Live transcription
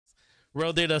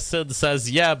Rodita Sid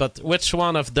says, yeah, but which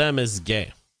one of them is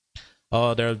gay?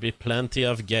 Oh, there'll be plenty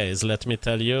of gays, let me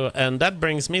tell you. And that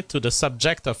brings me to the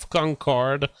subject of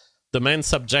Concord, the main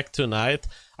subject tonight.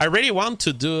 I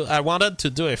wanted to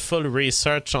do a full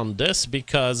research on this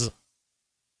because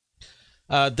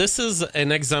this is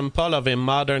an example of a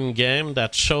modern game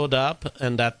that showed up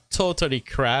and that totally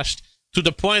crashed to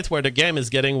the point where the game is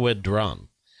getting withdrawn.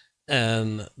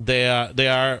 And they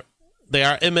are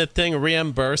emitting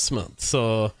reimbursement.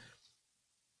 So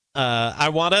I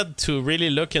wanted to really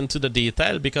look into the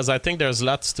detail because I think there's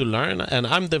lots to learn, and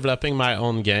I'm developing my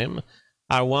own game.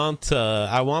 I want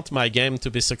my game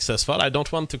to be successful. I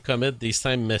don't want to commit the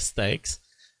same mistakes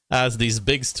as these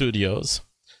big studios.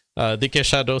 DK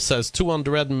Shadow says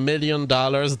 $200 million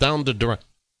down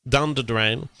the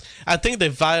drain. I think they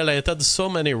violated so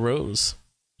many rules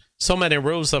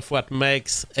of what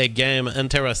makes a game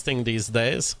interesting these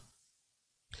days.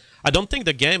 I don't think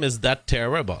the game is that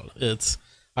terrible.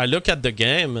 I look at the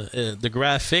game, the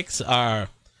graphics are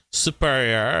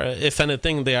superior. If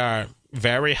anything, they are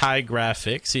very high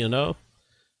graphics, you know.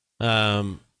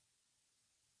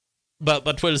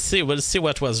 But we'll see. We'll see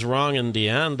what was wrong in the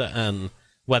end and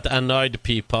what annoyed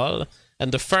people.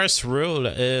 And the first rule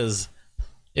is,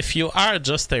 if you are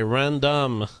just a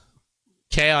random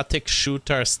chaotic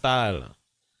shooter style,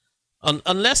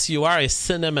 unless you are a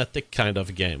cinematic kind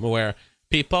of game where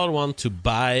people want to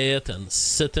buy it and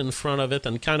sit in front of it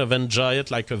and kind of enjoy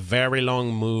it like a very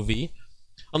long movie.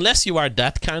 Unless you are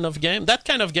that kind of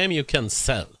game you can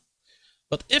sell.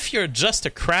 But if you're just a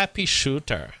crappy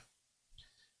shooter,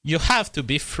 you have to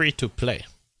be free to play.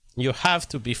 You have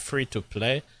to be free to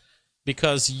play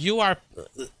because you are...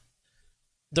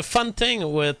 The fun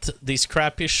thing with these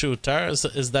crappy shooters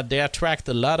is that they attract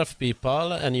a lot of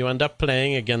people and you end up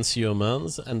playing against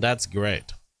humans, and that's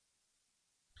great.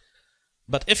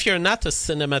 But if you're not a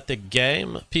cinematic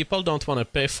game, people don't want to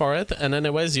pay for it, and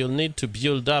anyways, you'll need to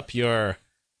build up your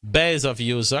base of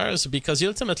users, because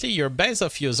ultimately your base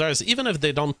of users, even if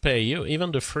they don't pay you,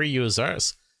 even the free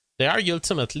users, they are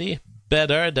ultimately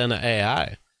better than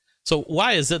AI. So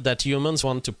why is it that humans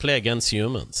want to play against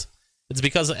humans? It's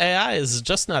because AI is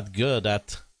just not good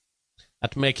at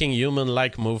making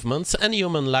human-like movements and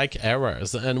human-like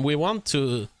errors, and we want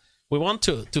to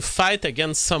fight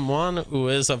against someone who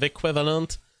is of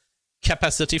equivalent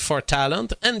capacity for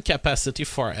talent and capacity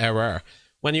for error.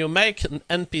 When you make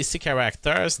NPC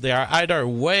characters, they are either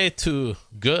way too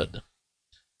good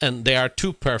and they are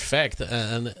too perfect,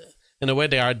 and in a way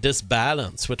they are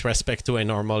disbalanced with respect to a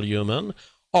normal human,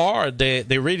 or they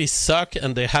really suck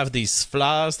and they have these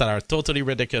flaws that are totally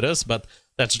ridiculous, but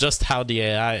that's just how the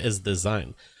AI is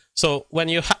designed. So when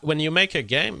you make a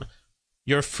game,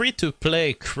 your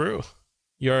free-to-play crew,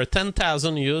 your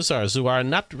 10,000 users who are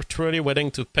not truly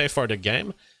willing to pay for the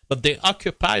game, but they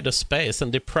occupy the space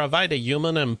and they provide a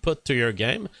human input to your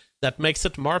game that makes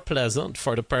it more pleasant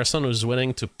for the person who's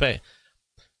willing to pay.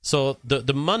 So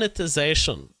the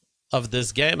monetization of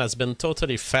this game has been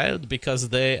totally failed because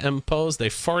they imposed a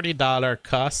 $40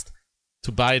 cost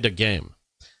to buy the game.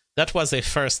 That was a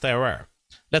first error.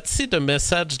 Let's see the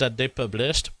message that they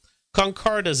published.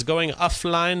 Concord is going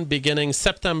offline beginning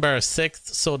September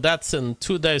 6th, so that's in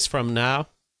 2 days from now.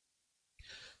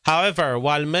 However,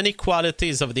 while many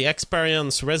qualities of the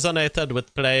experience resonated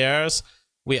with players,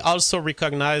 we also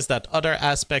recognize that other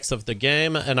aspects of the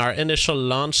game and our initial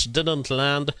launch didn't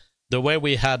land the way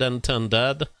we had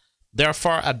intended.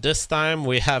 Therefore, at this time,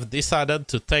 we have decided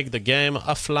to take the game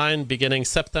offline beginning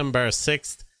September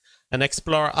 6th and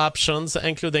explore options,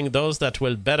 including those that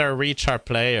will better reach our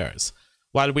players.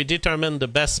 While we determine the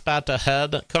best path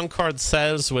ahead, Concord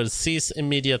sales will cease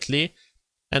immediately,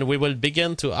 and we will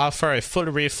begin to offer a full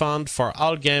refund for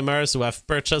all gamers who have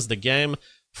purchased the game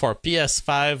for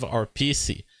PS5 or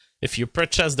PC. If you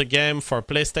purchase the game for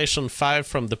PlayStation 5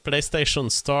 from the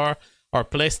PlayStation Store or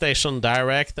PlayStation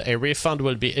Direct, a refund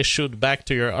will be issued back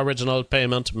to your original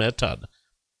payment method.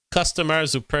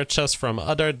 Customers who purchase from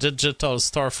other digital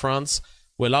storefronts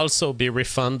will also be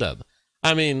refunded.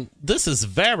 I mean, this is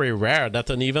very rare that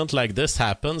an event like this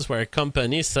happens where a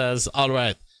company says, all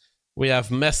right, we have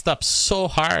messed up so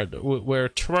hard, we're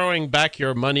throwing back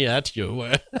your money at you.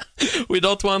 We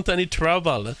don't want any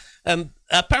trouble. And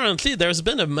apparently there's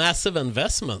been a massive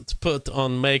investment put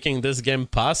on making this game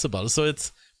possible, so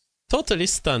it's totally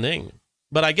stunning.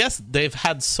 But I guess they've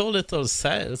had so little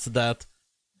sales that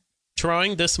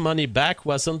throwing this money back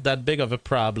wasn't that big of a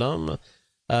problem.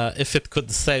 If it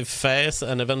could save face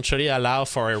and eventually allow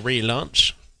for a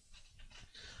relaunch.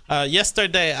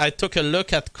 Yesterday, I took a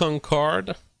look at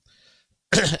Concord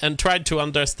and tried to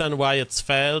understand why it's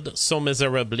failed so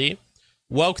miserably.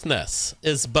 Wokeness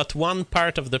is but one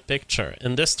part of the picture.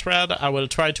 In this thread, I will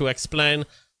try to explain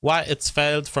why it's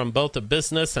failed from both a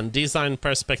business and design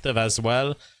perspective as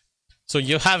well. So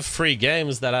you have free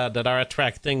games that are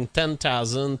attracting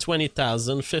 10,000,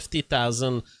 20,000,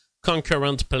 50,000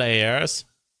 concurrent players.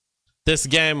 This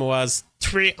game was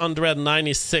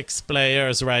 396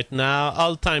 players right now,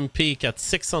 all-time peak at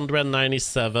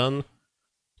 697.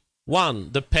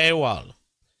 1. The paywall.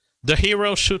 The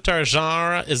hero shooter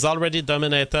genre is already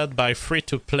dominated by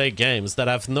free-to-play games that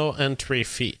have no entry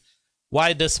fee.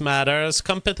 Why this matters?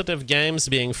 Competitive games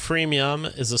being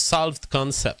freemium is a solved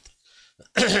concept.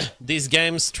 These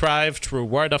games thrive through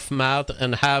word of mouth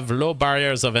and have low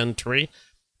barriers of entry,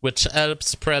 which helps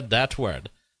spread that word.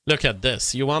 Look at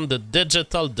this. You want the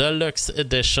digital deluxe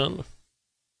edition,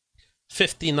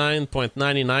 59.99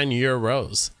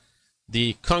 euros.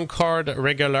 The Concord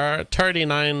regular,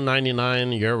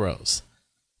 39.99 euros.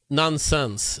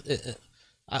 Nonsense.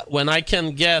 When I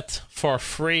can get for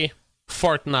free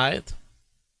Fortnite,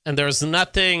 and there's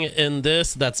nothing in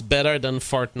this that's better than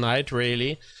Fortnite,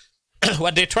 really.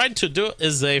 What they tried to do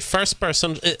is a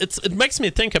first-person... It makes me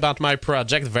think about my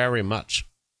project very much.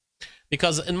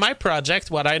 Because in my project,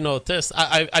 what I noticed,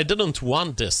 I didn't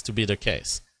want this to be the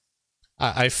case.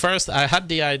 I had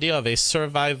the idea of a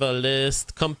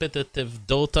survivalist, competitive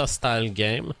Dota-style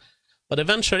game. But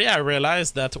eventually I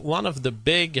realized that one of the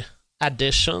big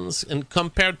additions, and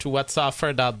compared to what's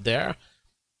offered out there,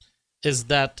 is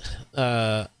that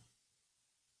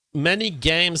many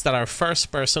games that are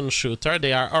first-person shooter,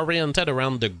 they are oriented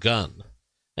around the gun.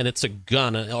 And it's a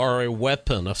gun or a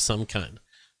weapon of some kind.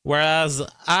 Whereas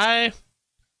I'm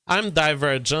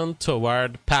divergent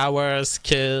toward power,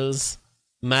 skills,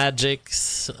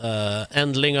 magics,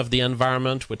 handling of the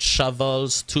environment with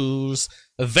shovels, tools,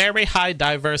 a very high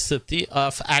diversity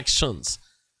of actions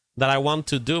that I want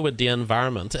to do with the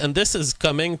environment. And this is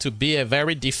coming to be a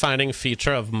very defining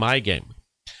feature of my game.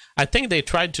 I think they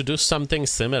tried to do something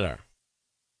similar,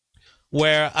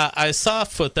 where I saw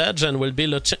footage and will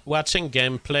be watching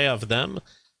gameplay of them.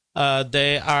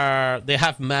 They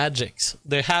have magics.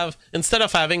 They have, instead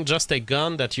of having just a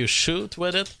gun that you shoot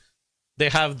with it, they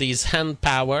have these hand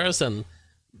powers, and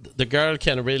the girl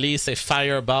can release a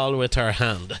fireball with her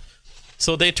hand.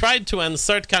 So they tried to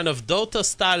insert kind of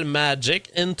Dota-style magic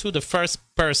into the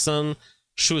first-person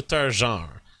shooter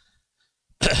genre.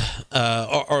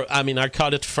 I mean, I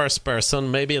call it first-person.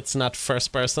 Maybe it's not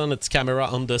first-person, it's camera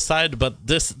on the side, but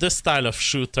this style of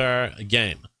shooter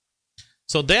game.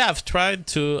 So they have tried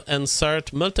to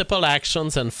insert multiple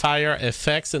actions and fire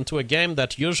effects into a game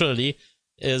that usually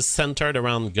is centered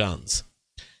around guns.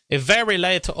 A very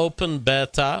late open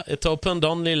beta. It opened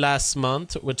only last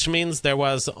month, which means there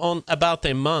was about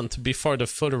a month before the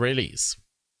full release.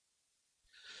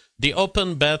 The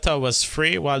open beta was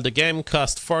free, while the game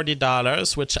cost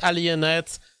 $40, which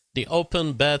alienates the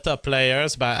open beta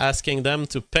players by asking them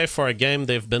to pay for a game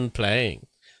they've been playing.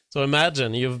 So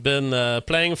imagine, you've been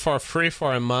playing for free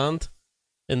for a month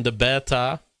in the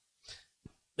beta.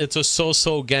 It's a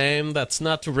so-so game that's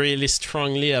not really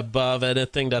strongly above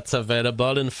anything that's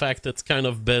available. In fact, it's kind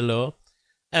of below.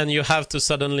 And you have to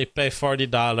suddenly pay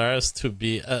 $40 to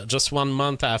be just 1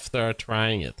 month after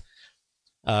trying it.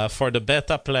 For the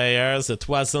beta players, it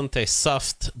wasn't a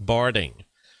soft boarding.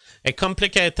 A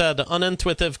complicated,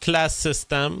 unintuitive class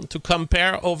system. To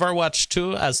compare, Overwatch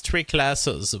 2 has 3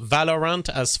 classes,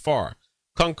 Valorant has 4,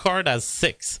 Concord has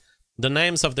 6. The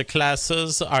names of the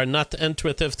classes are not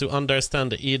intuitive to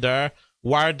understand either.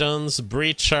 Wardens,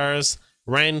 Breachers,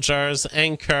 Rangers,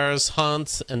 Anchors,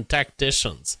 Hunts, and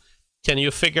Tacticians. Can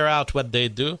you figure out what they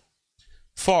do?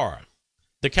 4.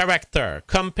 The character.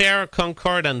 Compare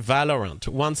Concord and Valorant.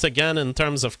 Once again, in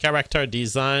terms of character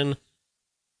design,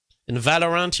 in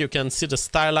Valorant, you can see the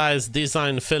stylized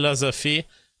design philosophy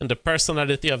and the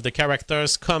personality of the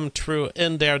characters come through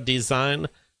in their design.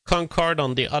 Concord,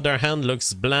 on the other hand,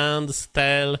 looks bland,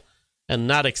 stale, and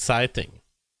not exciting.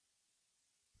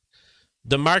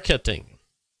 The marketing.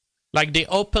 Like the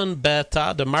open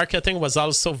beta, the marketing was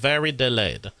also very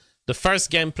delayed. The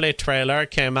first gameplay trailer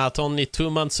came out only 2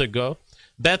 months ago.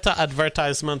 Beta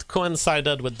advertisement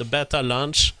coincided with the beta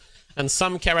launch, and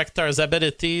some characters'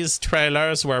 abilities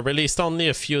trailers were released only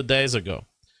a few days ago.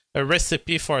 A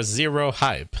recipe for zero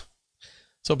hype.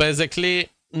 So basically,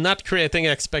 not creating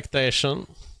expectation.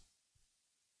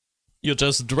 You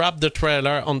just drop the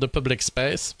trailer on the public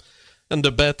space, and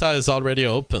the beta is already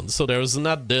open. So there's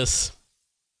not this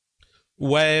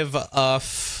wave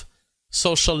of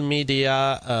social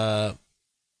media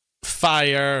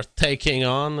fire taking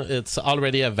on. It's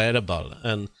already available.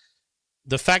 And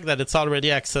the fact that it's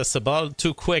already accessible,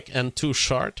 too quick and too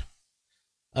short,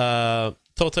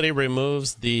 totally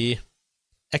removes the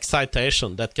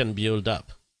excitation that can build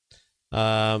up.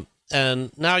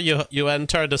 And now you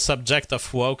enter the subject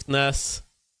of wokeness,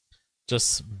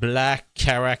 just black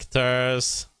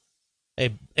characters,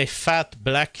 a fat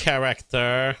black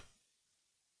character.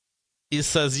 He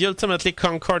says, ultimately,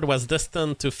 Concord was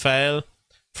destined to fail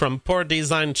from poor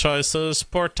design choices,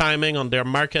 poor timing on their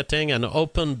marketing and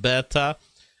open beta,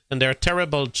 and their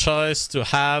terrible choice to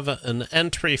have an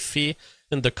entry fee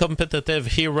in the competitive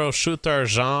hero shooter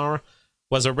genre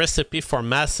was a recipe for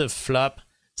massive flop.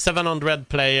 700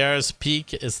 players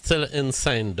peak is still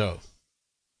insane though.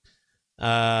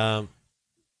 And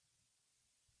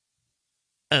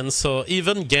so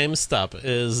even GameStop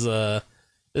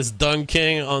is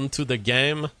dunking onto the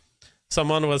game.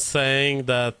 Someone was saying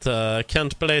that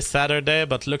can't play Saturday,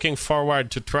 but looking forward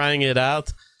to trying it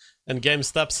out. And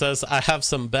GameStop says, I have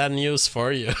some bad news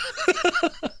for you.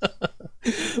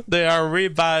 They are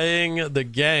rebuying the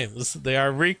games. They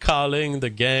are recalling the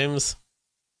games.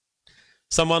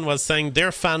 Someone was saying,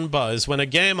 dear fanboys, when a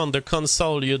game on the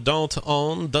console you don't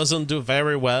own doesn't do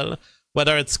very well,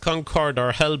 whether it's Concord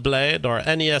or Hellblade or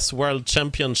NES World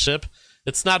Championship,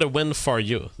 it's not a win for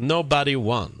you. Nobody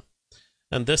won.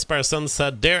 And this person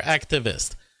said, dear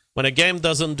activist, when a game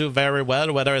doesn't do very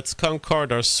well, whether it's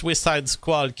Concord or Suicide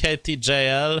Squad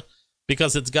KTJL,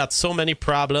 because it's got so many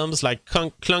problems like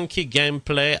clunky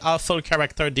gameplay, awful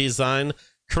character design,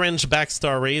 cringe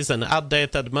backstories, and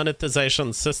outdated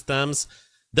monetization systems,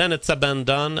 then it's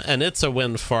abandoned and it's a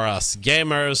win for us.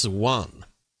 Gamers won.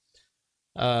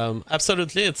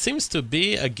 Absolutely, it seems to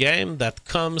be a game that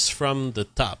comes from the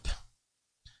top.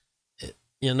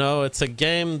 You know, it's a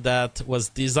game that was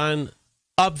designed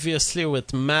obviously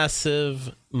with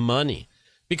massive money,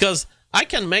 because I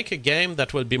can make a game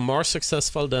that will be more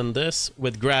successful than this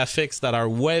with graphics that are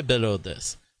way below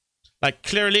this. Like,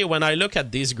 clearly, when I look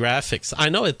at these graphics, I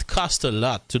know it costs a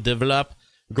lot to develop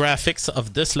graphics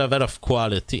of this level of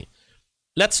quality.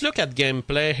 Let's look at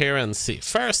gameplay here and see.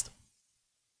 First,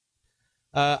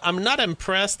 I'm not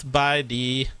impressed by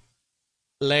the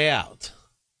layout.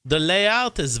 The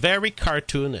layout is very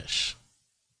cartoonish.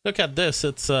 Look at this.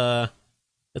 It's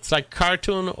like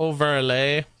cartoon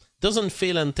overlay. Doesn't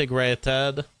feel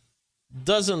integrated.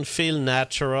 Doesn't feel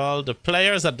natural. The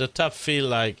players at the top feel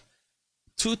like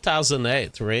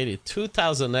 2008, really.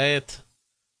 2008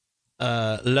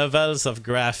 levels of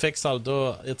graphics,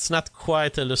 although it's not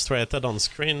quite illustrated on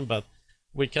screen, but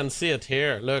we can see it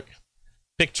here. Look.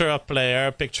 Picture of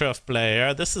player, picture of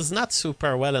player. This is not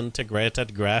super well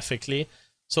integrated graphically.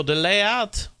 So the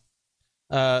layout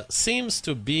seems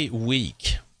to be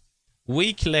weak.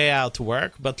 Weak layout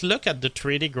work, but look at the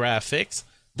 3D graphics.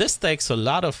 This takes a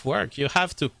lot of work. You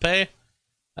have to pay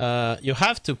a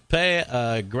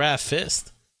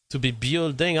graphist to be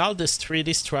building all this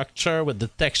 3D structure with the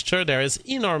texture. There is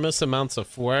enormous amounts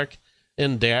of work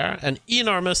in there, and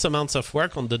enormous amounts of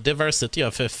work on the diversity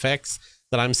of effects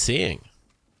that I'm seeing.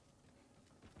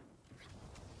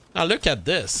 Now look at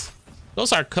this.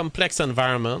 Those are complex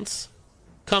environments,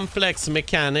 complex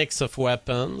mechanics of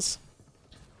weapons.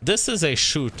 This is a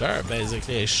shooter,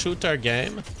 basically a shooter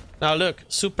game. Now look,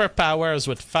 superpowers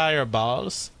with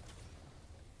fireballs,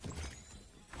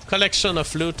 collection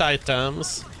of loot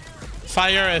items,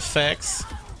 fire effects,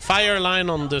 fire line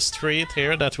on the street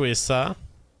here that we saw,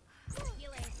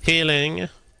 healing.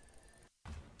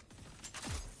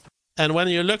 And when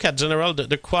you look at general,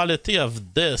 the quality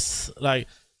of this, like,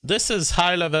 this is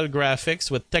high-level graphics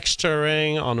with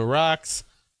texturing on rocks,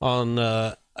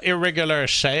 on irregular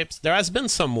shapes. There has been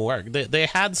some work. They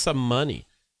had some money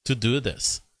to do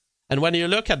this. And when you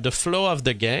look at the flow of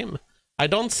the game, I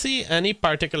don't see any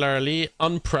particularly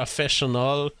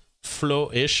unprofessional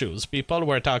flow issues. People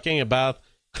were talking about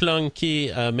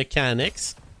clunky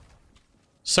mechanics.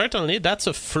 Certainly, that's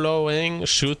a flowing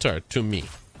shooter to me.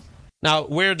 Now,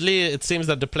 weirdly, it seems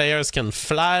that the players can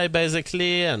fly,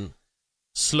 basically, and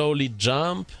slowly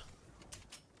jump.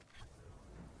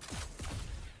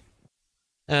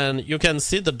 And you can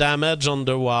see the damage on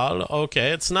the wall.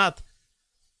 Okay, it's not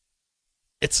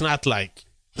like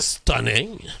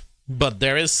stunning, but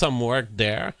there is some work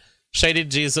there. Shady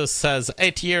Jesus says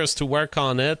 8 years to work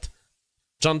on it.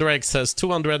 John Drake says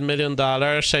 $200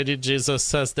 million. Shady Jesus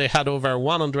says they had over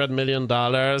 $100 million.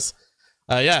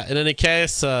 Yeah, in any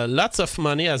case, lots of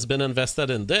money has been invested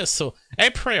in this. So, a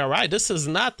priori, this is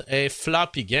not a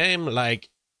floppy game, like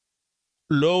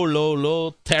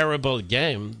low, terrible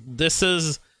game.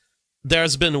 There's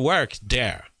been work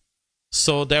there.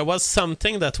 So there was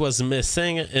something that was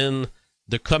missing in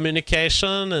the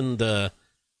communication and the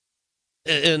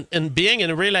in being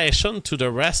in relation to the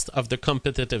rest of the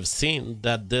competitive scene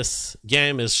that this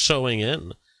game is showing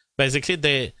in. Basically,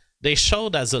 they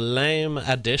showed as a lame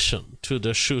addition to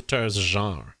the shooters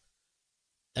genre.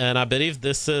 And I believe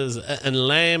this is and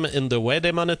lame in the way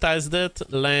they monetized it,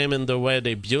 lame in the way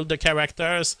they build the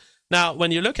characters. Now,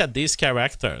 when you look at these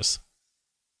characters,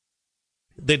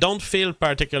 they don't feel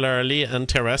particularly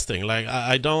interesting. Like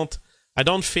I don't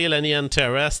feel any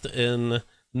interest in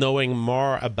knowing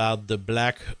more about the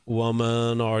black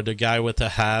woman or the guy with a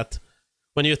hat.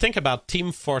 When you think about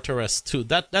Team Fortress 2,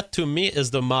 that to me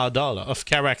is the model of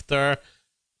character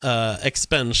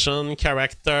expansion,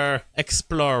 character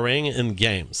exploring in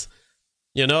games.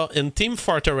 You know, in Team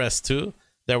Fortress 2,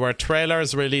 there were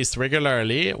trailers released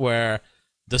regularly where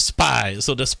the spy,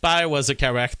 so the spy was a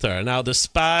character. Now the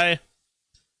spy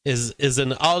is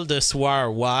in all this war.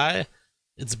 Why?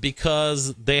 It's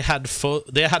because they had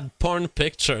porn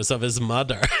pictures of his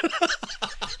mother.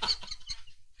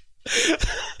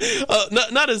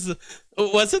 Not his.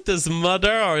 Was it his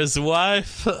mother or his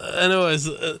wife? Anyways,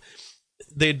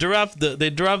 they dropped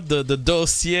the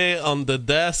dossier on the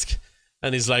desk,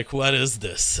 and he's like, "What is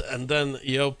this?" And then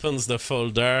he opens the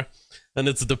folder, and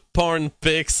it's the porn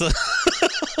pics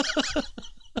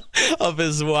of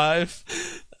his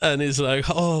wife, and he's like,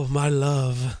 "Oh, my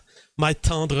love. My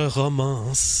tendre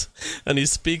romance," and he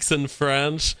speaks in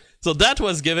French. So that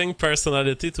was giving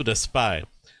personality to the spy.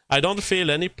 I don't feel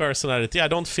any personality. I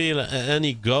don't feel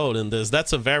any goal in this.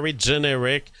 That's a very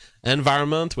generic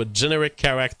environment with generic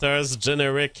characters,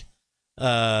 generic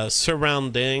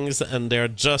surroundings, and they're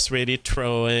just really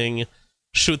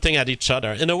shooting at each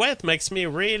other. In a way, it makes me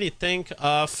really think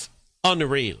of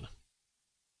Unreal.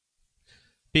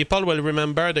 People will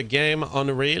remember the game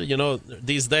Unreal. You know,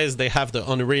 these days they have the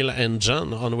Unreal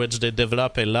Engine on which they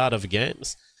develop a lot of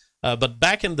games. But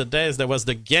back in the days, there was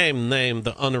the game named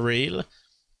Unreal.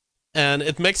 And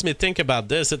it makes me think about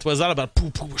this. It was all about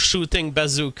shooting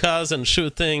bazookas and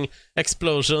shooting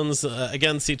explosions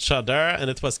against each other. And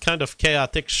it was kind of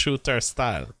chaotic shooter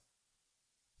style.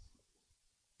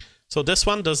 So this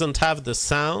one doesn't have the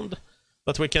sound,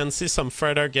 but we can see some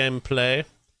further gameplay.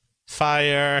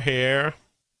 Fire here.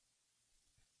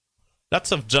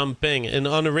 Lots of jumping. In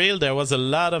Unreal, there was a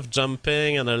lot of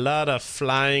jumping and a lot of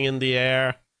flying in the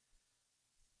air.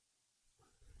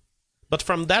 But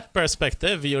from that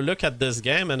perspective, you look at this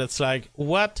game and it's like,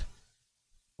 what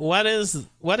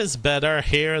is better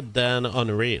here than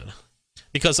Unreal?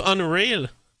 Because Unreal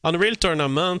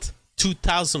Tournament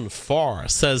 2004,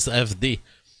 says FD.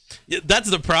 That's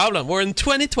the problem. We're in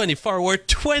 2024. We're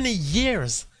 20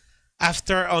 years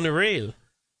after Unreal.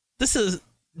 This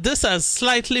has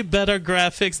slightly better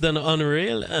graphics than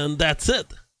Unreal, and that's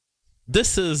it.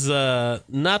 This is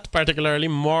not particularly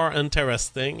more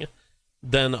interesting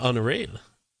than Unreal.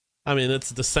 I mean, it's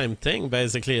the same thing,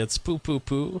 basically. It's poo, poo,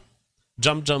 poo,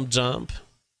 jump, jump, jump,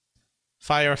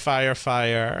 fire, fire,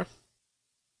 fire.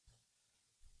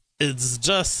 It's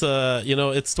just, you know,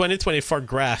 it's 2024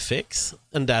 graphics,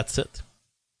 and that's it.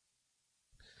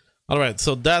 All right,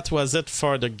 so that was it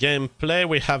for the gameplay.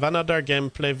 We have another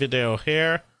gameplay video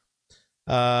here.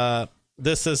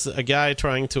 This is a guy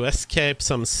trying to escape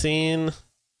some scene.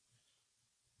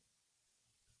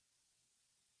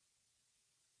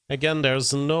 Again,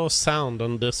 there's no sound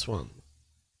on this one.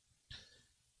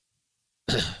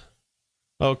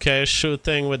 Okay,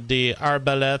 shooting with the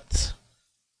arbalete.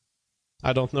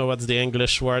 I don't know what's the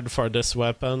English word for this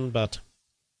weapon, but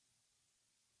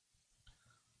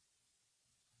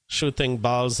shooting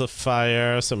balls of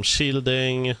fire, some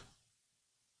shielding.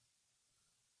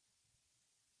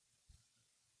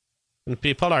 And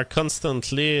people are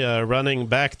constantly running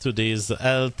back to these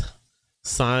health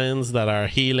signs that are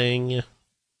healing.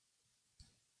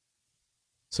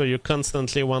 So you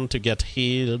constantly want to get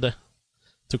healed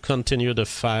to continue the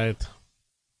fight.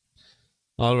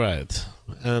 All right.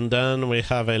 And then we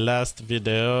have a last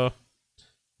video.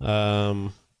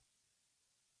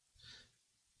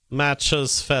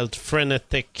 Matches felt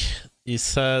frenetic. He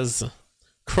says,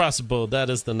 crossbow. That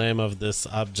is the name of this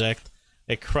object.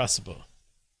 A crossbow.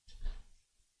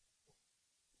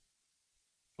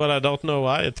 But I don't know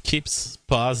why it keeps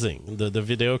pausing. The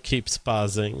video keeps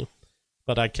pausing.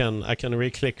 But I can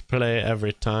re-click play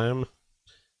every time.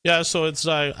 Yeah, so it's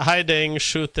like hiding,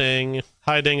 shooting,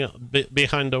 hiding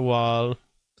behind the wall,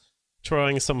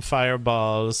 throwing some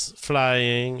fireballs,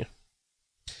 flying.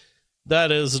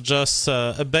 That is just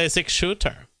a basic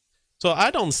shooter. So I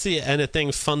don't see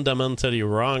anything fundamentally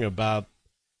wrong about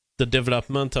the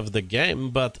development of the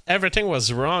game, but everything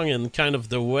was wrong in kind of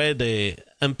the way they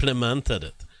implemented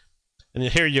it. And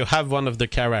here you have one of the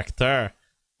characters.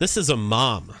 This is a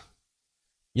mom.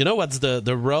 You know what's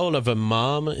the role of a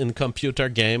mom in computer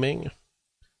gaming?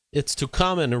 It's to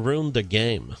come and ruin the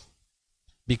game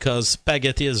because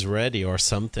spaghetti is ready or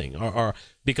something, or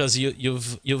because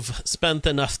you've spent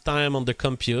enough time on the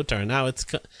computer. Now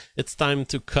it's time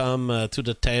to come to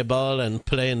the table and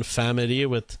play in family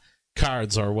with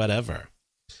cards or whatever.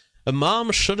 A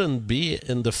mom shouldn't be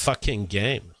in the fucking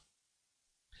game.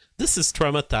 This is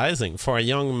traumatizing for a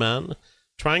young man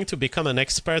trying to become an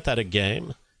expert at a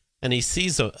game, and he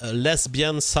sees a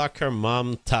lesbian soccer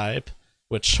mom type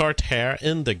with short hair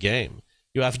in the game.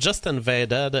 You have just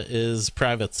invaded his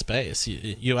private space.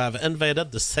 You have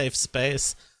invaded the safe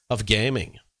space of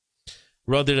gaming.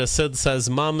 Roddy the Sid says,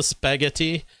 Mom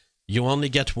Spaghetti, you only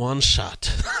get one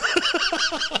shot.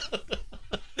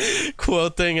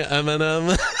 Quoting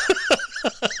Eminem.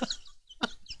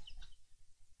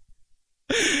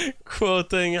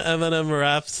 Quoting Eminem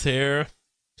raps here.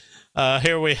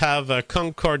 Here we have a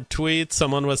Concord tweet.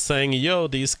 Someone was saying, yo,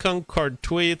 these Concord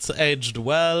tweets aged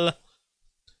well.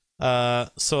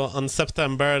 So on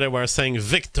September, they were saying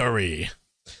victory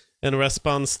in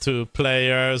response to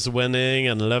players winning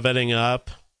and leveling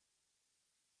up.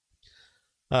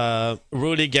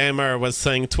 Rudy Gamer was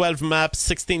saying 12 maps,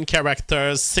 16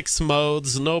 characters, 6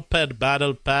 modes, no pet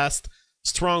battle pass,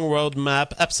 strong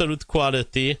roadmap, absolute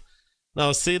quality.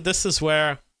 Now see, this is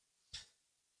where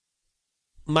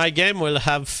my game will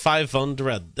have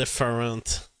 500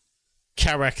 different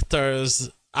characters,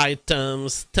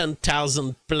 items,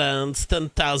 10,000 plants,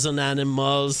 10,000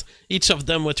 animals, each of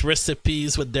them with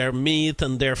recipes with their meat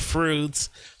and their fruits.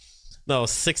 No,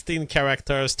 16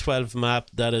 characters, 12 map,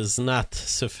 that is not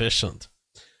sufficient.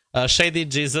 Shady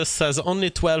Jesus says only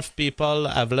 12 people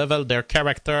have leveled their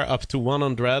character up to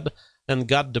 100 and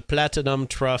got the platinum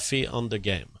trophy on the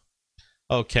game.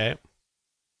 Okay.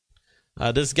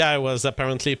 This guy was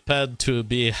apparently paid to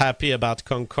be happy about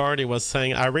Concord. He was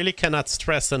saying, I really cannot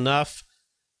stress enough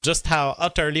just how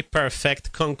utterly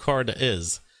perfect Concord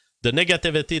is. The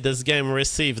negativity this game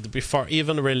received before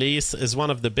even release is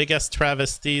one of the biggest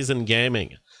travesties in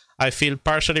gaming. I feel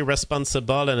partially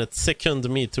responsible and it sickened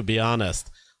me, to be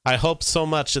honest. I hope so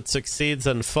much it succeeds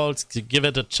and folks give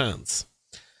it a chance.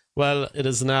 Well, it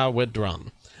is now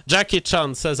withdrawn. Jackie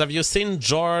Chan says, have you seen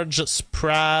George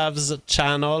Sprav's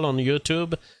channel on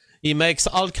YouTube? He makes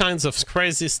all kinds of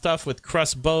crazy stuff with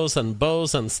crossbows and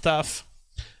bows and stuff.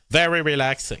 Very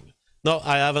relaxing. No,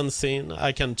 I haven't seen.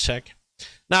 I can check.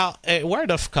 Now, a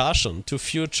word of caution to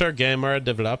future gamer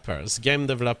developers, game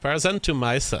developers, and to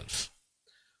myself.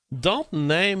 Don't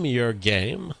name your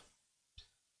game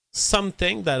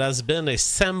something that has been a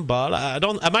symbol.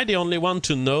 Am I the only one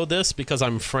to know this because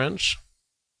I'm French?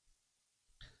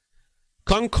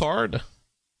 Concord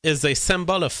is a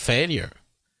symbol of failure.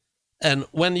 And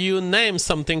when you name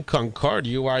something Concord,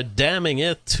 you are damning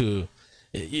it to...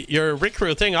 You're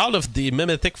recruiting all of the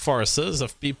mimetic forces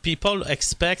of people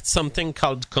expect something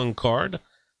called Concord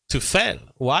to fail.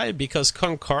 Why? Because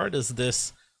Concord is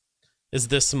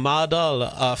this model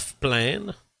of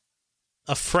plane,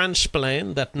 a French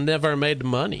plane that never made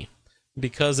money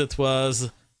because it was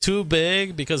too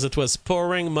big, because it was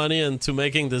pouring money into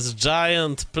making this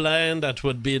giant plane that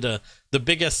would be the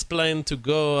biggest plane to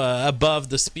go above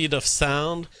the speed of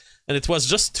sound. And it was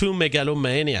just too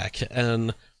megalomaniac.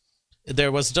 And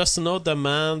there was just no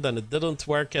demand, and it didn't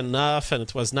work enough, and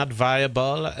it was not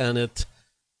viable, and it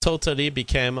totally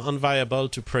became unviable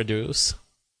to produce.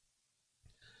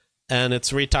 And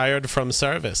it's retired from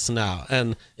service now.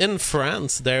 And in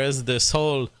France, there is this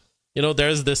whole,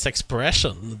 there's this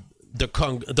expression,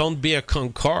 don't be a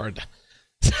Concord.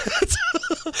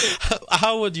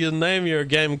 How would you name your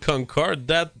game Concord?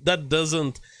 That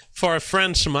doesn't, for a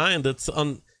French mind,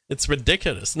 it's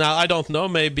ridiculous. Now, I don't know,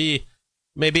 maybe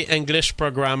English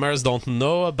programmers don't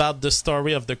know about the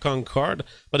story of the Concord,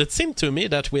 but it seemed to me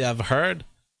that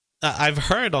I've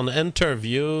heard on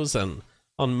interviews and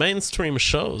on mainstream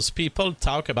shows, people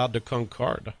talk about the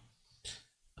Concord.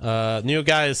 New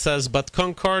guy says, but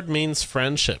Concord means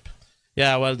friendship.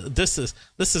 Yeah, well, this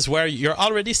is where you're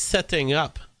already setting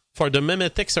up for the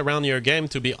mimetics around your game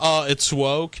to be, oh, it's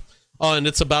woke, oh, and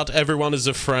it's about everyone is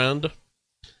a friend.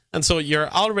 And so you're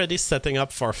already setting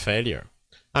up for failure.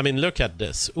 I mean, look at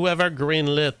this. Whoever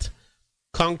greenlit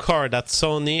Concord at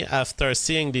Sony after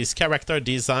seeing these character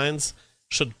designs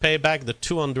should pay back the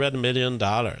 $200 million.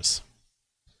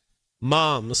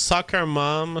 Mom, soccer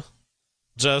mom,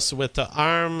 just with the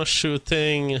arm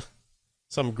shooting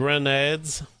some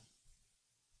grenades.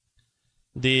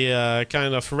 The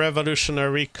kind of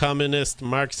revolutionary, communist,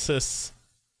 Marxist,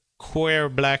 queer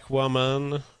black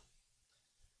woman.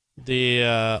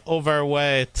 The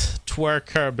overweight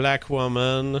twerker black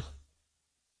woman,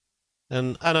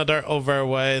 and another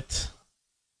overweight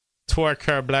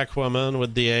twerker black woman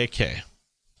with the AK.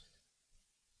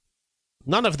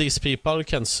 None of these people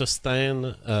can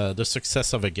sustain the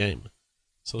success of a game.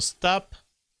 So stop,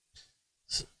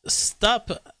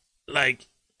 like,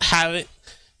 having...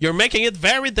 You're making it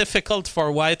very difficult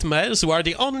for white males, who are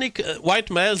the only... white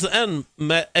males and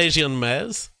Asian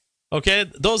males.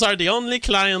 Okay? Those are the only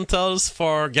clienteles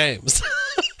for games.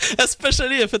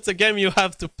 Especially if it's a game you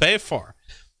have to pay for.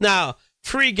 Now,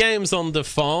 free games on the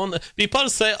phone. People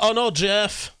say, oh no,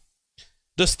 Jeff,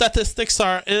 the statistics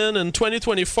are in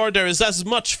 2024, there is as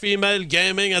much female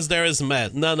gaming as there is male.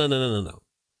 No.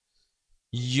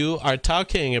 You are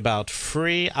talking about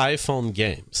free iPhone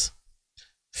games.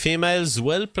 Females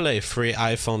will play free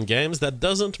iPhone games. That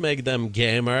doesn't make them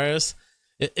gamers.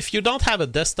 If you don't have a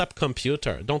desktop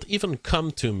computer, don't even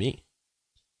come to me.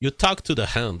 You talk to the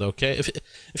hand, okay?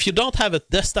 If you don't have a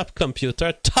desktop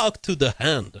computer, talk to the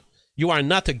hand. You are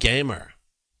not a gamer.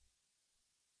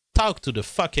 Talk to the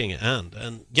fucking hand.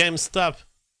 And GameStop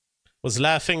was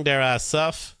laughing their ass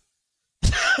off.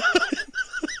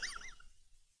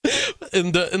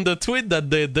 in the tweet that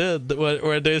they did,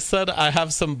 where they said, I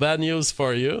have some bad news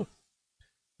for you.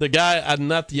 The guy had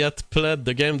not yet played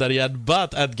the game that he had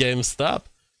bought at GameStop.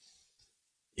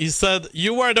 He said,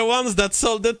 you were the ones that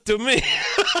sold it to me.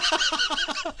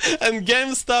 And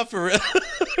GameStop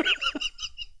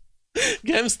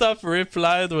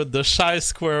replied with the shy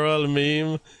squirrel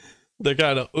meme. The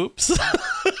kind of, oops.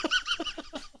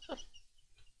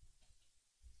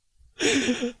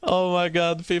 Oh my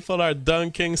god, people are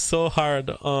dunking so hard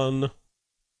on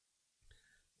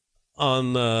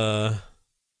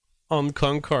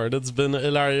Concord. It's been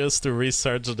hilarious to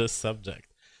research this subject.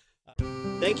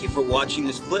 Thank you for watching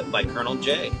this clip by Colonel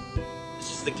J.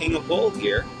 This is the King of Bold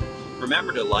here.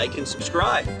 Remember to like and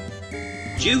subscribe.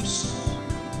 Juice!